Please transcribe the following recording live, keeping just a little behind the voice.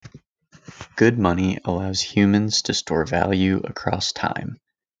Good money allows humans to store value across time.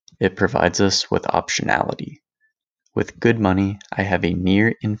 It provides us with optionality. With good money, I have a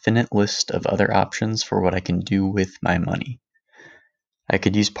near infinite list of other options for what I can do with my money. I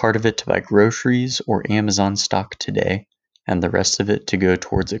could use part of it to buy groceries or Amazon stock today, and the rest of it to go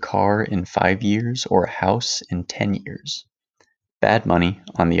towards a car in 5 years or a house in 10 years. Bad money,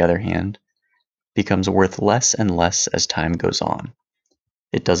 on the other hand, becomes worth less and less as time goes on.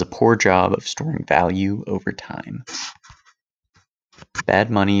 It does a poor job of storing value over time. Bad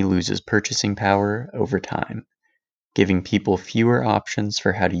money loses purchasing power over time, giving people fewer options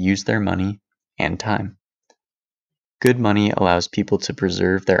for how to use their money and time. Good money allows people to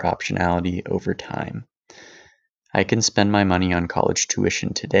preserve their optionality over time. I can spend my money on college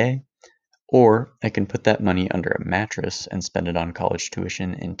tuition today, or I can put that money under a mattress and spend it on college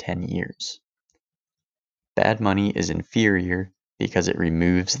tuition in 10 years. Bad money is inferior because it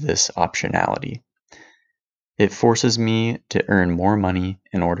removes this optionality. It forces me to earn more money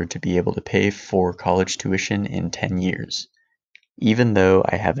in order to be able to pay for college tuition in 10 years, even though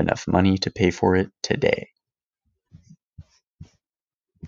I have enough money to pay for it today.